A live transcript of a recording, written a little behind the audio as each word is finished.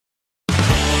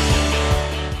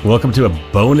Welcome to a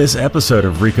bonus episode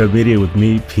of Recode Media with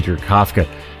me, Peter Kafka.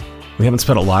 We haven't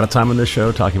spent a lot of time on this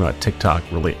show talking about TikTok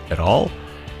really at all,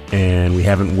 and we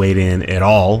haven't weighed in at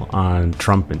all on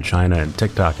Trump and China and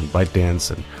TikTok and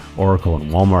ByteDance and Oracle and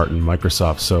Walmart and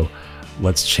Microsoft, so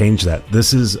let's change that.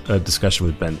 This is a discussion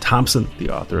with Ben Thompson,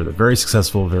 the author of the very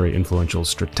successful, very influential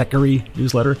Stratechery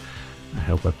newsletter. I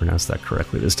hope I pronounced that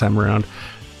correctly this time around.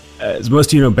 As most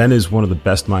of you know, Ben is one of the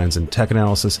best minds in tech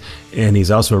analysis, and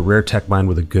he's also a rare tech mind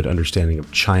with a good understanding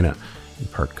of China, in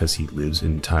part because he lives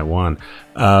in Taiwan,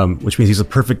 which means he's a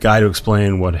perfect guy to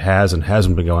explain what has and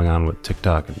hasn't been going on with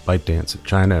TikTok and ByteDance and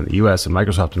China and the US and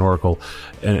Microsoft and Oracle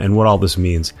and what all this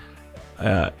means.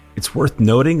 It's worth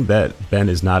noting that Ben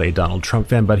is not a Donald Trump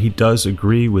fan, but he does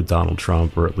agree with Donald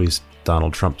Trump, or at least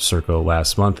Donald Trump circa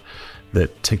last month,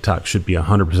 that TikTok should be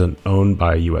 100% owned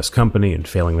by a U.S. company, and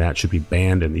failing that should be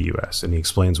banned in the U.S. And he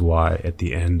explains why at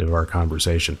the end of our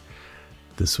conversation.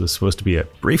 This was supposed to be a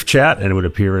brief chat, and it would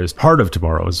appear as part of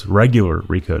tomorrow's regular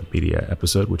Recode Media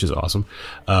episode, which is awesome.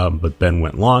 But Ben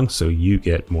went long, so you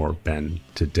get more Ben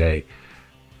today.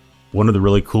 One of the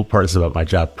really cool parts about my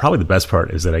job, probably the best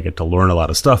part, is that I get to learn a lot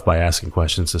of stuff by asking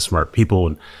questions to smart people.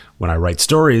 And when I write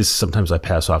stories, sometimes I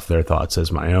pass off their thoughts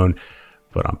as my own.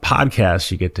 But on podcasts,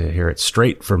 you get to hear it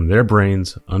straight from their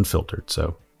brains, unfiltered.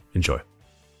 So enjoy.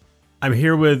 I'm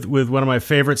here with one of my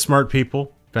favorite smart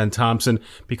people, Ben Thompson,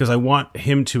 because I want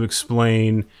him to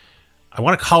explain. I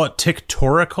want to call it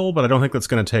TikTorical, but I don't think that's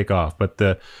going to take off. But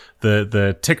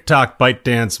the TikTok,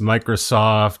 ByteDance,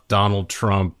 Microsoft, Donald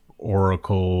Trump,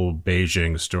 Oracle,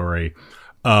 Beijing story.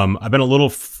 I've been a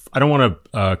little. I don't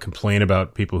want to complain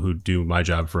about people who do my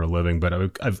job for a living, but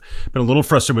I've been a little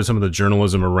frustrated with some of the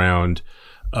journalism around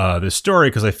this story,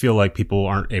 because I feel like people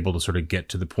aren't able to sort of get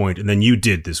to the point. And then you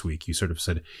did this week. You sort of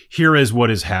said, here is what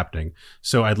is happening.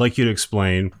 So I'd like you to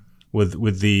explain,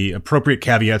 with the appropriate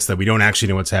caveats that we don't actually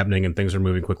know what's happening and things are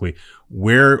moving quickly,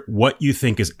 what you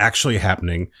think is actually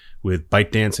happening with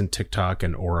ByteDance and TikTok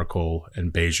and Oracle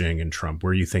and Beijing and Trump,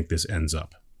 where you think this ends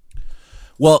up.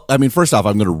 Well, I mean, first off,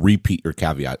 I'm going to repeat your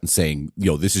caveat and saying,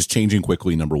 this is changing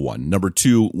quickly, number one. Number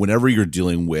two, whenever you're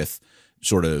dealing with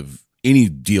sort of any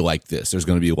deal like this, there's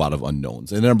going to be a lot of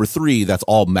unknowns. And number three, that's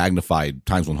all magnified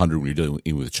times 100 when you're dealing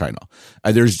with China.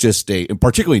 There's just and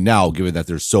particularly now, given that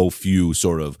there's so few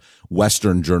sort of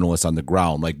Western journalists on the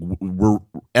ground, like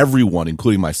everyone,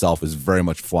 including myself, is very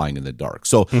much flying in the dark.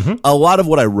 So a lot of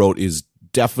what I wrote is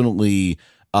definitely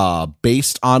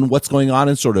based on what's going on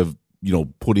and sort of,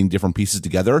 putting different pieces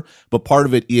together. But part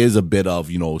of it is a bit of,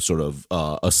 sort of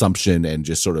assumption and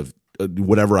just sort of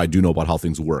whatever I do know about how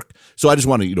things work. So I just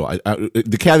want to,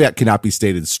 the caveat cannot be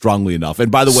stated strongly enough.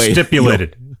 And by the way,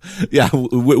 stipulated.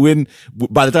 When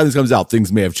by the time this comes out,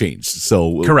 things may have changed.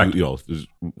 So correct. I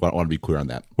want to be clear on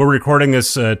that. We're recording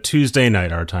this Tuesday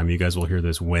night, our time. You guys will hear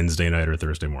this Wednesday night or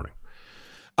Thursday morning.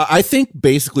 I think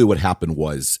basically what happened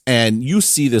was, and you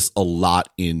see this a lot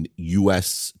in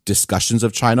U.S. discussions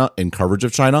of China and coverage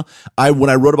of China. When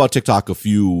I wrote about TikTok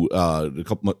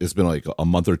it's been like a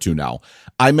month or two now,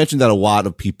 I mentioned that a lot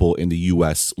of people in the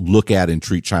U.S. look at and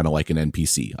treat China like an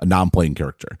NPC, a non-playing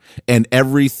character. And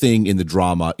everything in the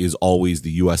drama is always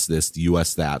the U.S. this, the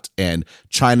U.S. that. And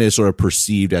China is sort of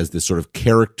perceived as this sort of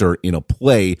character in a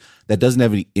play that doesn't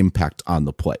have any impact on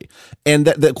the play. And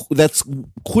that's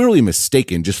clearly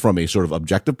mistaken just from a sort of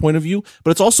objective point of view,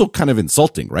 but it's also kind of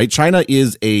insulting, right? China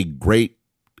is a great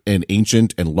and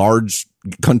ancient and large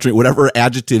country, whatever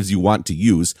adjectives you want to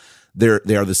use. They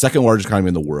are the second largest economy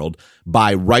in the world.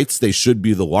 By rights, they should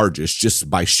be the largest just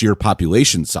by sheer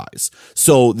population size.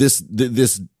 So this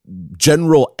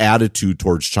general attitude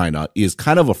towards China is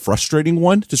kind of a frustrating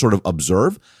one to sort of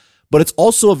observe. But it's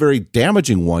also a very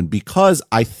damaging one, because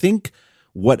I think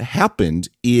what happened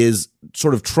is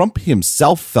sort of Trump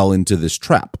himself fell into this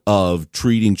trap of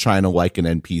treating China like an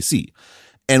NPC.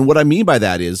 And what I mean by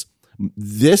that is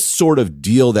this sort of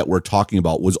deal that we're talking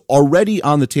about was already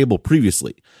on the table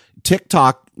previously.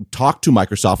 TikTok talked to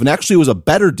Microsoft, and actually it was a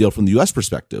better deal from the U.S.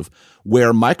 perspective,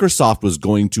 where Microsoft was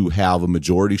going to have a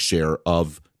majority share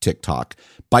of TikTok.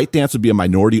 ByteDance would be a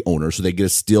minority owner, so they get to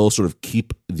still sort of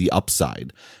keep the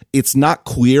upside. It's not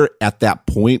clear at that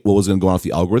point what was going to go on with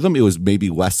the algorithm. It was maybe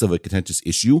less of a contentious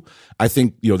issue. I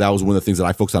think, that was one of the things that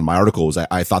I focused on in my article. Was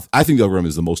I think the algorithm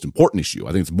is the most important issue.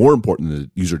 I think it's more important than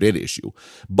the user data issue.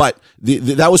 But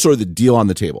that was sort of the deal on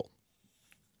the table.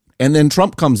 And then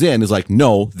Trump comes in, is like,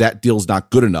 no, that deal's not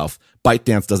good enough.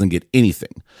 ByteDance doesn't get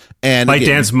anything. And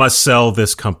ByteDance must sell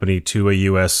this company to a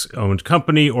U.S. owned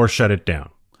company or shut it down.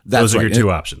 Those are your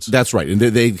two options. That's right. And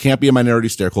they can't be a minority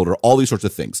stakeholder, all these sorts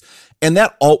of things. And I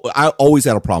always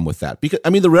had a problem with that, because,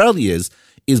 I mean, the reality is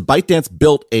is ByteDance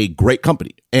built a great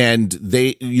company, and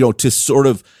they, to sort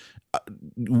of,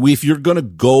 if you're going to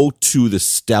go to the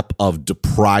step of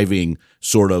depriving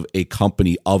sort of a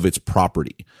company of its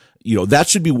property, that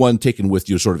should be one taken with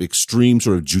your sort of extreme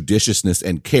sort of judiciousness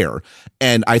and care.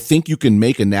 And I think you can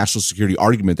make a national security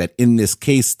argument that in this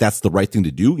case, that's the right thing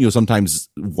to do. Sometimes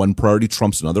one priority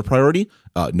trumps another priority,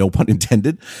 no pun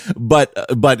intended. But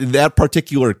in that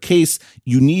particular case,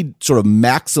 you need sort of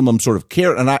maximum sort of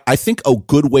care. And I think a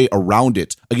good way around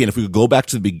it, again, if we could go back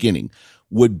to the beginning,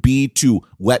 would be to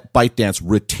let ByteDance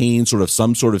retain sort of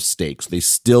some sort of stakes. They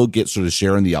still get sort of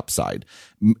share in the upside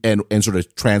and sort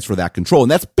of transfer that control.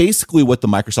 And that's basically what the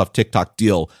Microsoft TikTok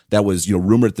deal that was,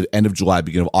 rumored at the end of July,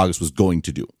 beginning of August was going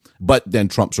to do. But then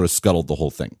Trump sort of scuttled the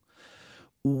whole thing.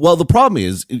 Well, the problem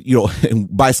is,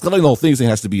 by scuttling the whole thing, it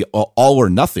has to be all or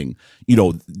nothing.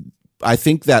 I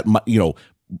think that,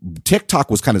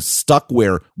 TikTok was kind of stuck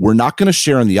where we're not going to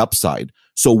share in the upside.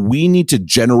 So we need to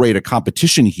generate a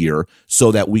competition here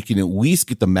so that we can at least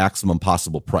get the maximum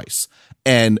possible price.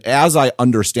 And as I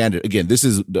understand it, again,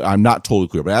 I'm not totally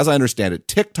clear, but as I understand it,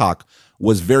 TikTok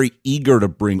was very eager to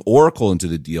bring Oracle into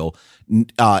the deal,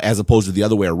 as opposed to the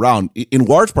other way around, in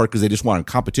large part because they just wanted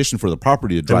competition for the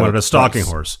property to drive. They wanted a stalking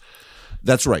horse.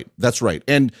 That's right.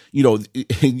 And,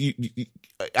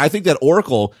 I think that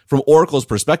Oracle, from Oracle's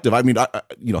perspective, I mean,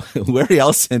 Larry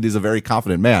Ellison is a very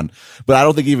confident man, but I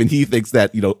don't think even he thinks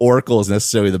that, Oracle is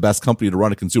necessarily the best company to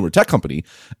run a consumer tech company.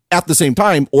 At the same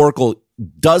time, Oracle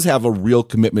does have a real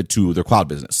commitment to their cloud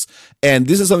business. And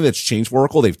this is something that's changed for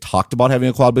Oracle. They've talked about having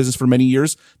a cloud business for many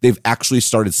years. They've actually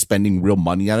started spending real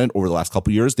money on it over the last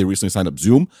couple of years. They recently signed up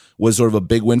Zoom, was sort of a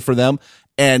big win for them.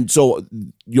 And so,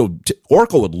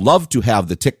 Oracle would love to have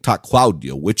the TikTok cloud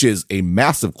deal, which is a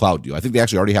massive cloud deal. I think they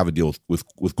actually already have a deal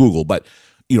with Google, but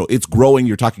it's growing.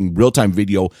 You're talking real-time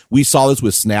video. We saw this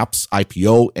with Snap's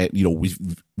IPO,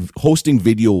 and hosting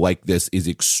video like this is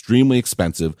extremely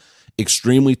expensive,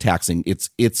 extremely taxing.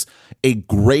 It's a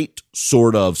great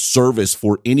sort of service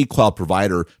for any cloud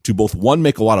provider to both, one,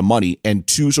 make a lot of money, and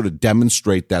two, sort of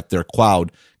demonstrate that their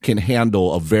cloud can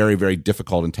handle a very, very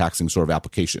difficult and taxing sort of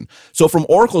application. So from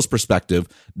Oracle's perspective,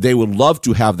 they would love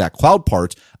to have that cloud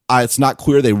part. It's not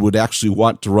clear they would actually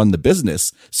want to run the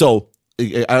business. So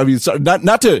I mean,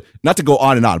 not to go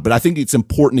on and on, but I think it's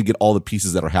important to get all the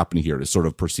pieces that are happening here to sort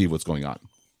of perceive what's going on.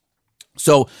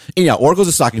 So, Oracle's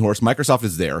a stalking horse. Microsoft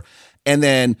is there. And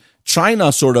then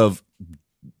China sort of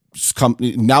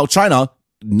now China,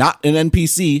 not an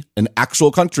NPC, an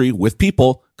actual country with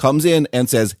people, comes in and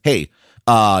says, hey,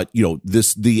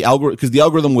 the algorithm, because the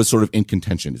algorithm was sort of in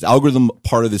contention. Is algorithm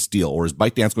part of this deal, or is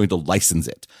ByteDance going to license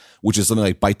it? Which is something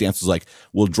like ByteDance was like,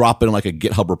 we'll drop it in like a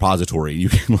GitHub repository. You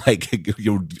can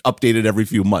update it every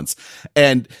few months.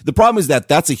 And the problem is that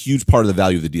that's a huge part of the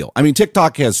value of the deal. I mean,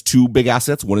 TikTok has two big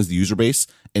assets. One is the user base,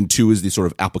 and two is the sort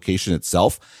of application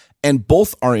itself. And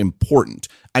both are important.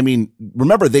 I mean,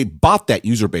 remember, they bought that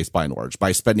user base by and large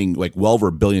by spending like well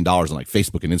over $1 billion on like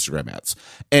Facebook and Instagram ads.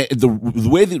 And the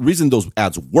reason those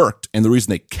ads worked and the reason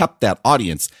they kept that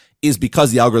audience is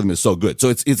because the algorithm is so good. So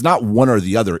it's not one or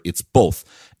the other, it's both.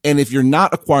 And if you're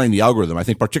not acquiring the algorithm, I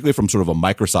think particularly from sort of a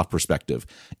Microsoft perspective,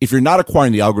 if you're not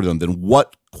acquiring the algorithm, then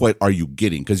what quite are you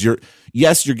getting? Because you're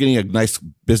getting a nice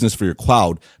business for your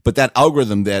cloud, but that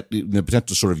algorithm, that the potential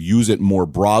to sort of use it more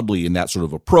broadly in that sort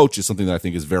of approach is something that I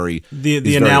think is very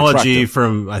the analogy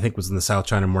from, I think was in the South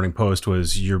China Morning Post,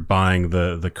 was you're buying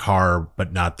the car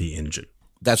but not the engine.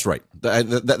 That's right.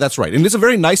 That's right. And it's a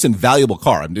very nice and valuable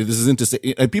car. I mean, this isn't to say,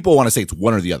 people want to say it's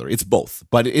one or the other. It's both,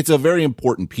 but it's a very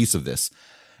important piece of this.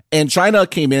 And China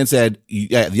came in and said,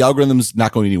 yeah, the algorithm's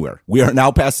not going anywhere. We are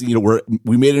now passing,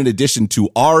 we made an addition to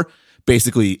our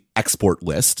basically export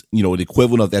list, the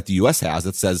equivalent of that the US has,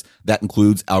 that says that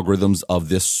includes algorithms of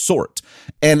this sort.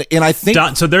 And I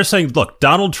think so they're saying, look,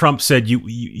 Donald Trump said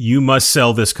you must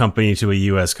sell this company to a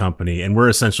US company, and we're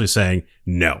essentially saying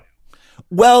no.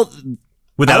 Well,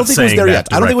 without I don't think saying it was there yet.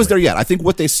 directly. I don't think it was there yet. I think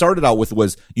what they started out with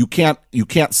was you can't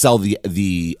sell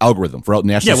the algorithm for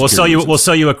national. Yeah, we'll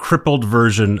sell you a crippled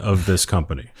version of this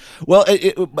company. Well,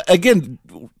 again,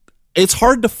 it's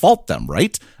hard to fault them,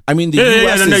 right? I mean, the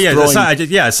U.S. is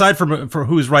throwing... Aside from for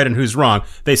who's right and who's wrong,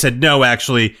 they said, no,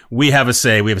 actually, we have a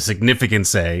say. We have a significant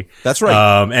say. That's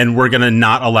right. And we're going to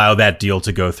not allow that deal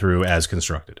to go through as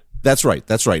constructed. That's right.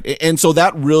 That's right. And so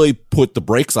that really put the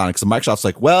brakes on it, because Microsoft's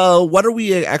like, well, what are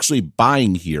we actually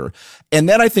buying here? And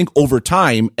then I think over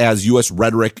time, as U.S.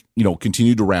 rhetoric,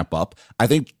 continued to ramp up, I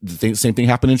think the same thing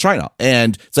happened in China.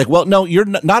 And it's like, well, no, you're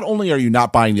not only are you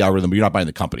not buying the algorithm, but you're not buying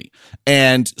the company.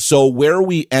 And so where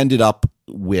we ended up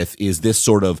with is this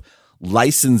sort of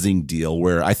licensing deal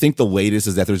where I think the latest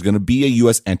is that there's going to be a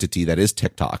U.S. entity that is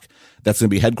TikTok that's going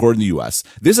to be headquartered in the U.S.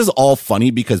 This is all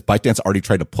funny because ByteDance already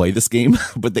tried to play this game,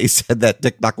 but they said that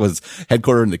TikTok was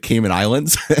headquartered in the Cayman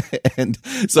Islands. And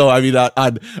so, I mean,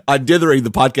 on Dithering,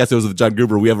 the podcast that was with John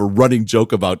Gruber, we have a running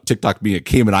joke about TikTok being a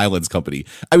Cayman Islands company.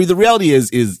 I mean, the reality is,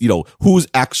 who's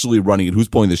actually running it, who's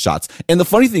pulling the shots. And the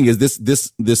funny thing is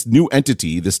this new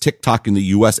entity, this TikTok in the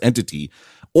U.S. entity,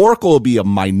 Oracle will be a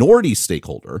minority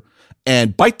stakeholder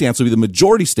and ByteDance will be the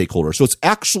majority stakeholder. So it's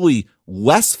actually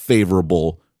less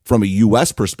favorable from a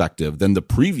U.S. perspective than the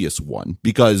previous one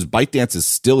because ByteDance is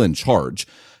still in charge.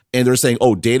 And they're saying,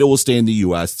 oh, data will stay in the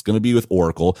U.S. It's going to be with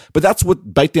Oracle. But that's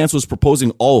what ByteDance was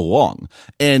proposing all along.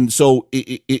 And so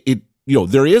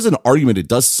there is an argument. It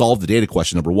does solve the data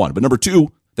question, number one. But number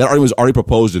two, that argument was already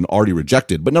proposed and already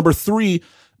rejected. But number three,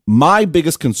 my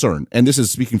biggest concern, and this is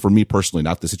speaking for me personally,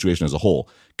 not the situation as a whole,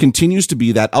 continues to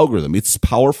be that algorithm. It's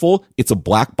powerful. It's a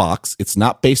black box. It's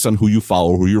not based on who you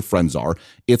follow, who your friends are.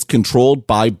 It's controlled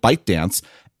by ByteDance.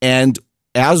 And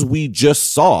as we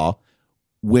just saw,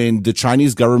 when the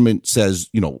Chinese government says,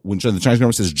 when the Chinese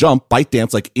government says jump,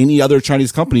 ByteDance, like any other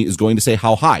Chinese company, is going to say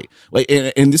how high.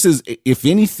 And this is, if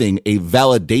anything, a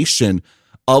validation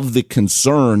of the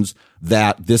concerns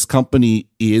that this company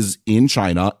is in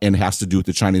China and has to do what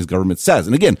the Chinese government says.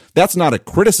 And again, that's not a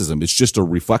criticism. It's just a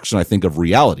reflection, I think, of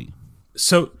reality.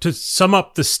 So to sum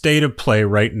up the state of play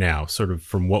right now, sort of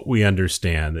from what we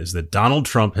understand, is that Donald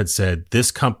Trump had said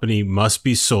this company must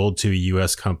be sold to a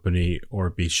U.S. company or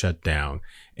be shut down.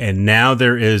 And now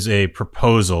there is a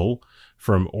proposal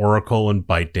from Oracle and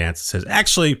ByteDance that says,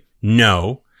 actually,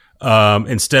 no.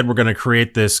 Instead, we're going to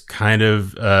create this kind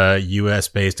of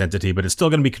U.S.-based entity, but it's still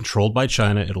going to be controlled by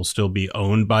China. It'll still be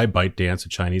owned by ByteDance, a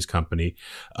Chinese company,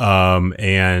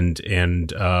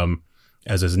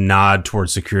 as a nod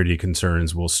towards security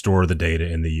concerns, we'll store the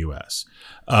data in the U.S.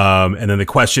 And then the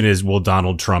question is, will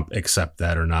Donald Trump accept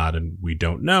that or not? And we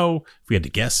don't know. If we had to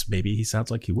guess, maybe he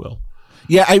sounds like he will.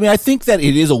 Yeah, I mean, I think that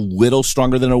it is a little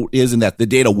stronger than it is in that the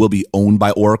data will be owned by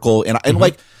Oracle. I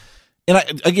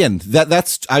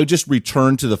would just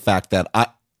return to the fact that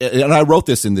I wrote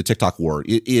this in the TikTok war,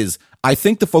 I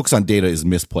think the focus on data is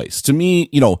misplaced. To me,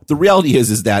 the reality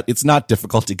is that it's not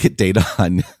difficult to get data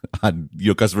on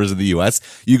your customers in the US.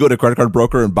 You go to a credit card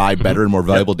broker and buy better and more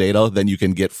valuable data than you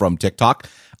can get from TikTok.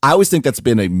 I always think that's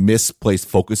been a misplaced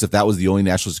focus. If that was the only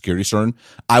national security concern,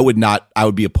 I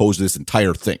would be opposed to this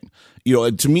entire thing.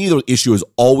 To me, the issue has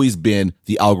always been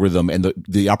the algorithm and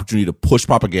the opportunity to push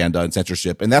propaganda and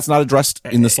censorship, and that's not addressed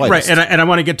in the slightest. Right, and I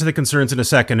want to get to the concerns in a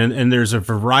second, and there's a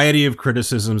variety of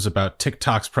criticisms about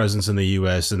TikTok's presence in the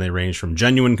U.S., and they range from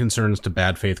genuine concerns to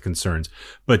bad faith concerns.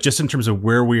 But just in terms of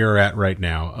where we are at right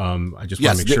now, I just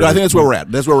want to make sure. I think that's where we're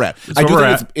at. That's where we're at. I do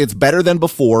think it's better than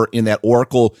before in that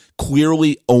Oracle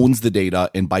clearly owns the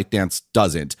data and ByteDance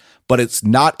doesn't. But it's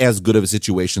not as good of a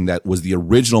situation that was the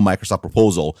original Microsoft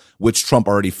proposal, which Trump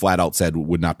already flat out said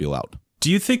would not be allowed.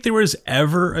 Do you think there was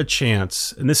ever a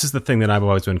chance, and this is the thing that I've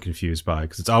always been confused by,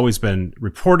 because it's always been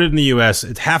reported in the U.S.,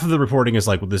 half of the reporting is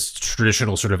like this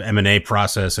traditional sort of M&A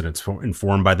process, and it's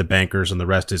informed by the bankers, and the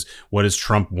rest is what does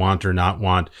Trump want or not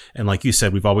want? And like you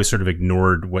said, we've always sort of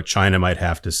ignored what China might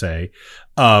have to say.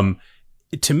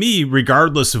 To me,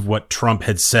 regardless of what Trump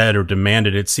had said or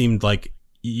demanded, it seemed like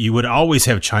you would always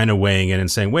have China weighing in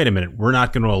and saying, wait a minute, we're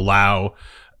not going to allow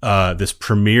this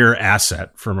premier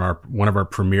asset from one of our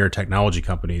premier technology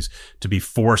companies to be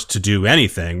forced to do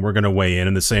anything. We're going to weigh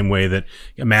in the same way that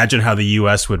imagine how the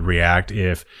U.S. would react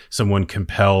if someone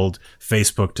compelled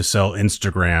Facebook to sell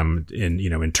Instagram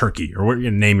in Turkey or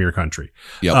name your country.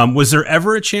 Yep. Was there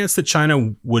ever a chance that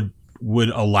China would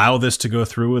allow this to go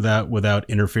through without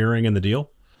interfering in the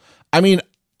deal? I mean,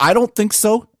 I don't think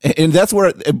so. And that's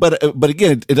where, but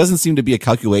again, it doesn't seem to be a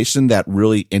calculation that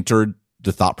really entered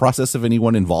the thought process of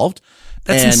anyone involved.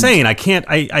 That's insane. I can't,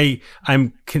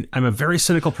 I'm a very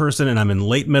cynical person and I'm in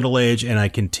late middle age and I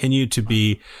continue to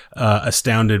be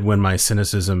astounded when my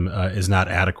cynicism is not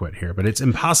adequate here, but it's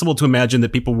impossible to imagine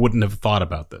that people wouldn't have thought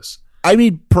about this. I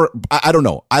mean, I don't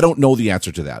know. I don't know the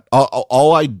answer to that.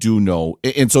 All I do know,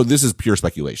 and so this is pure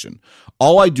speculation.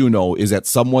 All I do know is that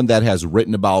someone that has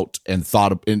written about and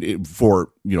thought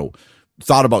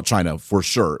about China for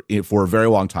sure for a very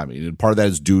long time, and part of that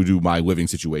is due to my living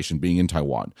situation being in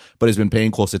Taiwan, but has been paying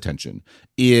close attention,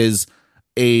 is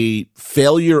a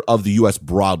failure of the U.S.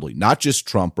 broadly, not just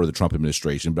Trump or the Trump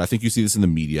administration, but I think you see this in the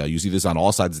media, you see this on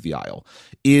all sides of the aisle,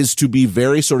 is to be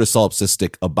very sort of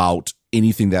solipsistic about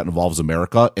anything that involves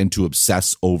America and to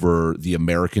obsess over the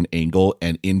American angle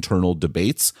and internal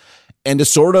debates. and to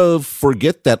sort of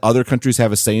forget that other countries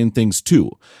have a say in things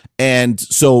too. And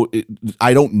so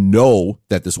I don't know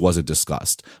that this wasn't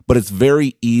discussed, but it's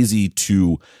very easy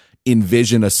to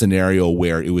envision a scenario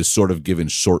where it was sort of given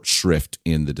short shrift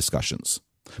in the discussions.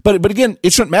 But again,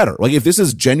 it shouldn't matter. Like, if this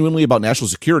is genuinely about national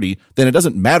security, then it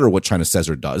doesn't matter what China says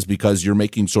or does, because you're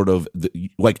making sort of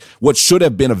like what should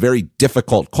have been a very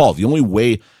difficult call. The only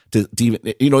way to even,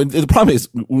 the problem is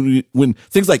when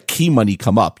things like key money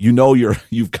come up,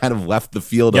 you've kind of left the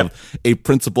field of a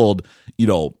principled,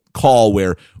 call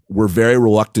where we're very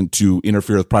reluctant to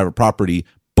interfere with private property,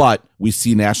 but we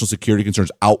see national security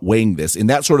concerns outweighing this. In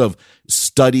that sort of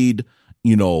studied,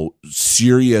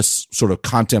 serious sort of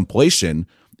contemplation,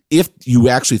 if you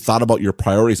actually thought about your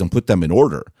priorities and put them in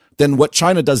order, then what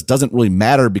China does doesn't really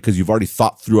matter, because you've already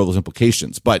thought through all those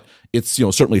implications. But it's,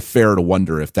 certainly fair to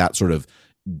wonder if that sort of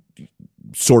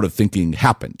thinking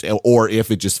happened, or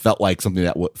if it just felt like something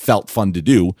that felt fun to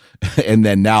do. And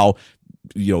then now,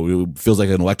 it feels like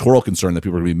an electoral concern that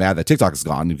people are going to be mad that TikTok is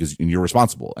gone because you're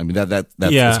responsible. I mean,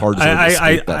 that's hard to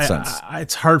escape that sense.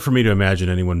 It's hard for me to imagine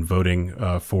anyone voting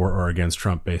for or against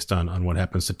Trump based on what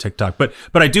happens to TikTok. But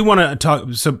I do want to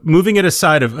talk. So moving it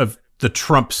aside of the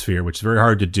Trump sphere, which is very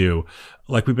hard to do,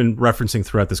 like we've been referencing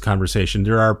throughout this conversation,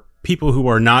 there are people who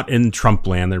are not in Trump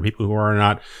land. There are people who are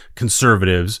not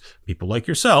conservatives, people like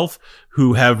yourself,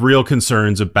 who have real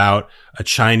concerns about a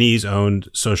Chinese-owned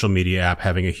social media app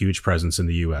having a huge presence in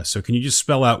the U.S. So can you just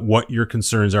spell out what your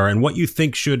concerns are and what you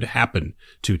think should happen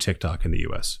to TikTok in the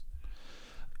U.S.?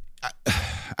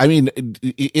 I mean,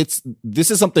 this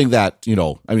is something that,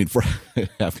 I'm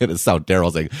going to sound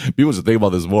terrible saying people should think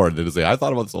about this more than to say, I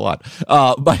thought about this a lot.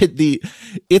 But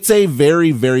it's a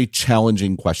very, very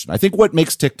challenging question. I think what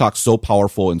makes TikTok so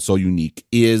powerful and so unique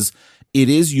is it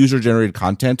is user generated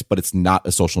content, but it's not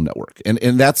a social network. And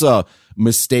that's a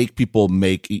mistake people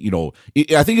make.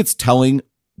 I think it's telling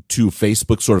to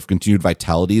Facebook's sort of continued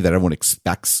vitality that everyone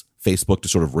expects Facebook to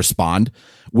sort of respond,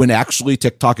 when actually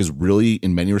TikTok is really,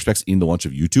 in many respects, in the lunch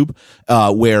of YouTube,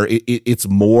 where it's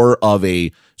more of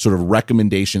a sort of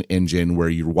recommendation engine where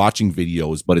you're watching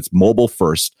videos, but it's mobile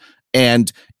first.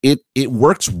 And it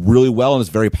works really well and it's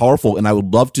very powerful. And I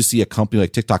would love to see a company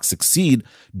like TikTok succeed,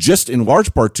 just in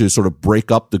large part to sort of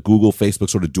break up the Google, Facebook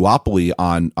sort of duopoly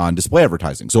on display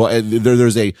advertising. So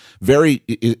there's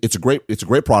it's a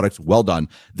great product. Well done.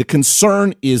 The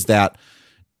concern is that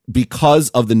because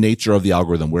of the nature of the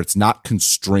algorithm, where it's not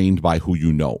constrained by who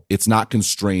you know, it's not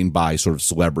constrained by sort of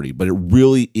celebrity, but it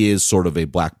really is sort of a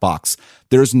black box.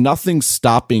 There's nothing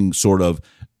stopping sort of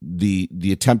the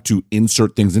attempt to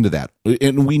insert things into that.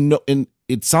 And we know, and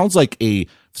it sounds like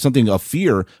something of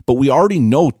fear, but we already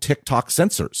know TikTok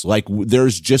censors. Like,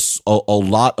 there's just a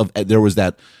lot of, there was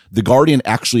that, The Guardian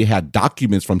actually had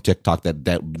documents from TikTok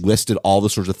that listed all the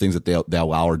sorts of things that they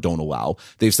allow or don't allow.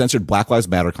 They've censored Black Lives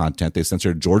Matter content. They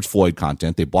censored George Floyd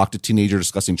content. They blocked a teenager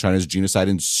discussing China's genocide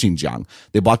in Xinjiang.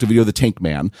 They blocked a video of the Tank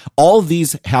Man. All of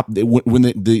these happened when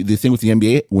the thing with the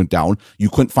NBA went down. You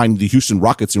couldn't find the Houston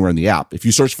Rockets anywhere in the app. If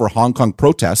you searched for Hong Kong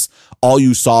protests, all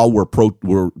you saw were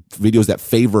videos that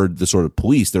favored the sort of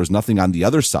police. There was nothing on the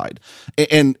other side.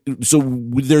 And so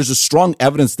there's a strong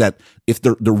evidence that if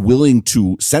they're willing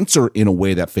to censor in a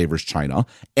way that favors China,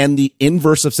 and the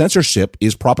inverse of censorship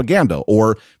is propaganda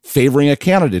or favoring a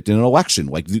candidate in an election.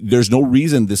 Like, there's no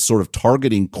reason this sort of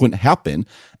targeting couldn't happen,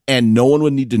 and no one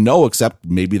would need to know except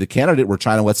maybe the candidate, where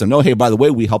China lets them know, hey, by the way,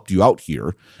 we helped you out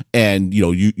here, and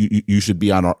you should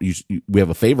be on we have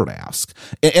a favor to ask.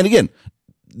 And again,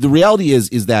 the reality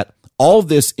is that all of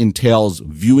this entails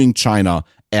viewing China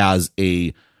as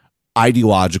a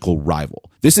ideological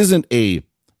rival. This isn't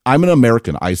I'm an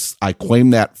American. I claim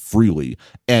that freely.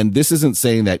 And this isn't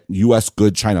saying that U.S.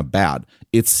 good, China bad.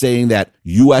 It's saying that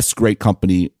U.S. great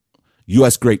company,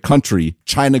 U.S. great country,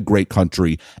 China great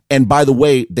country. And by the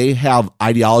way, they have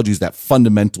ideologies that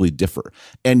fundamentally differ.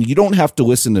 And you don't have to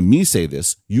listen to me say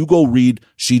this. You go read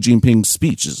Xi Jinping's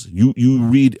speeches. You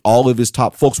read all of his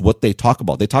top folks, what they talk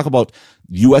about. They talk about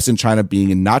U.S. and China being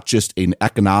in not just an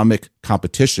economic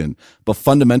competition, but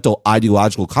fundamental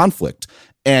ideological conflict.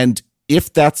 And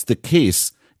if that's the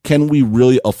case, can we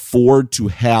really afford to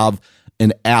have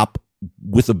an app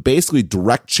with a basically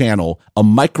direct channel, a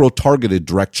micro-targeted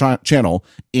direct channel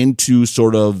into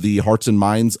sort of the hearts and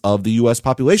minds of the U.S.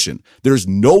 population? There's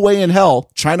no way in hell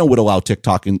China would allow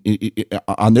TikTok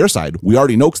on their side. We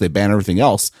already know because they ban everything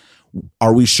else.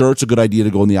 Are we sure it's a good idea to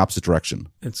go in the opposite direction?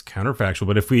 It's counterfactual,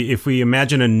 but if we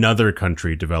imagine another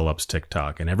country develops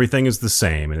TikTok and everything is the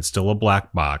same and it's still a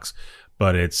black box,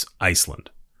 but it's Iceland,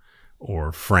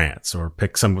 or France, or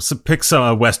pick some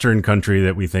Western country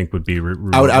that we think would be.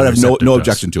 I would have no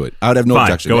objection to it. I would have no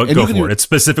objection. Go for it. It's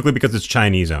specifically because it's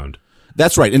Chinese owned.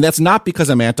 That's right, and that's not because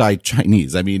I'm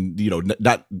anti-Chinese. I mean,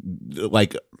 not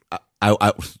like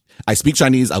I speak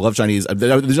Chinese. I love Chinese.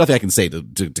 There's nothing I can say to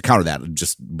counter that.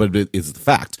 But it's the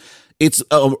fact. It's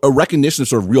a recognition of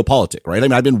sort of realpolitik, right? I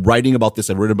mean, I've been writing about this.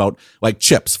 I've written about like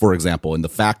chips, for example, and the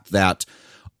fact that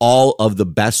all of the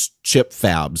best chip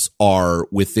fabs are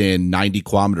within 90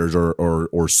 kilometers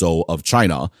or so of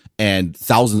China, and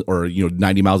thousands or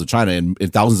 90 miles of China and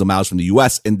thousands of miles from the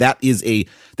US. And that's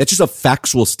just a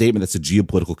factual statement. That's a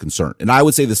geopolitical concern. And I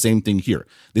would say the same thing here.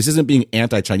 This isn't being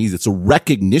anti-Chinese. It's a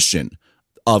recognition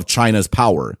of China's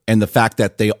power and the fact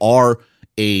that they are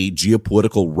a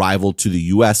geopolitical rival to the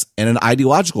US and an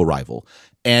ideological rival.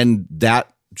 And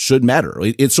that should matter.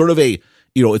 It's sort of a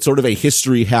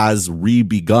history has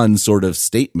re-begun sort of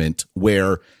statement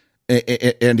where,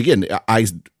 and again, I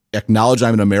acknowledge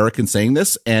I'm an American saying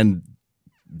this, and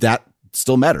that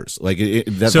still matters. Like,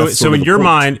 so in your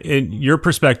mind, in your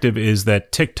perspective, is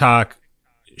that TikTok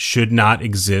should not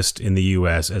exist in the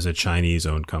U.S. as a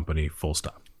Chinese-owned company. Full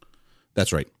stop.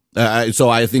 That's right. So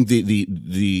I think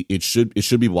it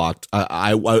should be blocked.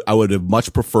 I would have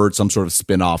much preferred some sort of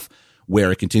spinoff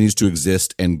where it continues to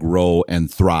exist and grow and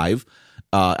thrive.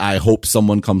 I hope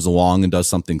someone comes along and does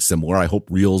something similar. I hope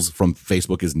Reels from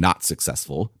Facebook is not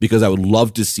successful, because I would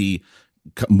love to see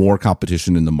more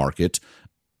competition in the market.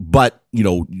 But,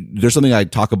 there's something I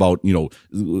talk about,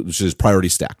 which is priority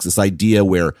stacks, this idea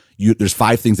where there's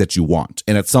 5 things that you want.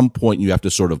 And at some point you have to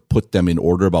sort of put them in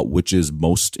order about which is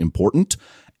most important.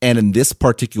 And in this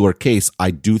particular case,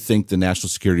 I do think the national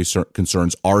security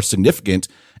concerns are significant.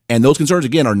 And those concerns,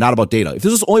 again, are not about data. If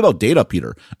this was only about data,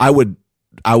 Peter, I would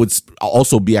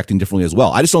also be acting differently as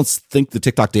well. I just don't think the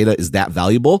TikTok data is that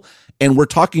valuable. And we're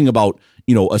talking about,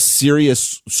 a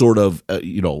serious sort of,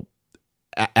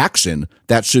 action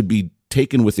that should be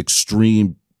taken with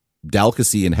extreme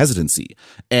delicacy and hesitancy.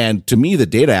 And to me, the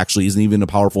data actually isn't even a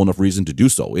powerful enough reason to do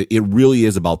so. It really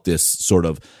is about this sort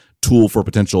of tool for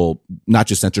potential, not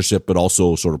just censorship, but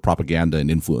also sort of propaganda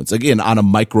and influence, again, on a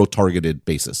micro-targeted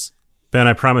basis. Ben,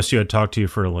 I promised you I'd talk to you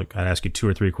for I'd ask you 2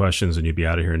 or 3 questions and you'd be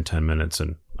out of here in 10 minutes.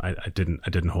 And I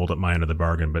didn't hold up my end of the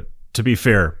bargain. But to be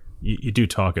fair, you do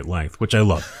talk at length, which I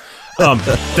love.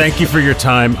 Thank you for your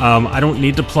time. I don't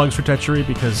need to plug Stratechery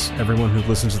because everyone who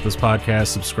listens to this podcast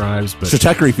subscribes. But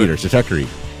Stratechery, Peter. Stratechery.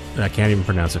 I can't even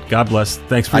pronounce it. God bless.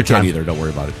 Thanks for your time. I can't either. Don't worry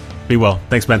about it. Be well.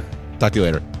 Thanks, Ben. Talk to you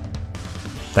later.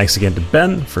 Thanks again to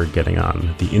Ben for getting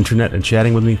on the internet and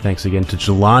chatting with me. Thanks again to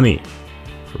Jelani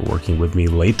for working with me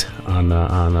late on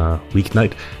a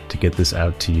weeknight to get this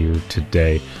out to you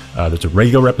today. There's a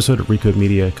regular episode of Recode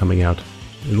Media coming out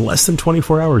in less than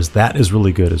 24 hours. That is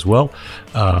really good as well.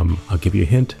 I'll give you a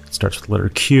hint. It starts with the letter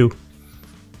Q.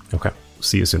 Okay.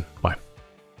 See you soon. Bye.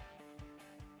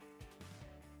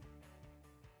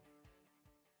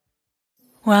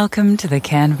 Welcome to the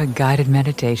Canva guided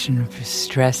meditation for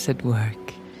stress at work.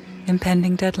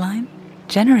 Impending deadline?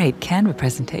 Generate Canva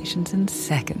presentations in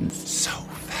seconds. So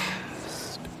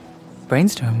fast.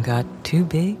 Brainstorm got too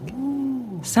big?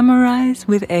 Ooh. Summarize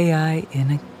with AI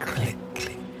in a click.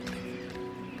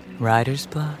 Writer's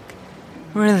block?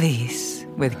 Release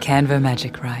with Canva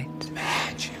Magic Write.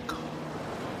 Magical.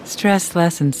 Stress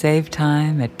less and save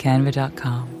time at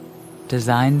canva.com.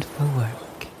 Designed for work.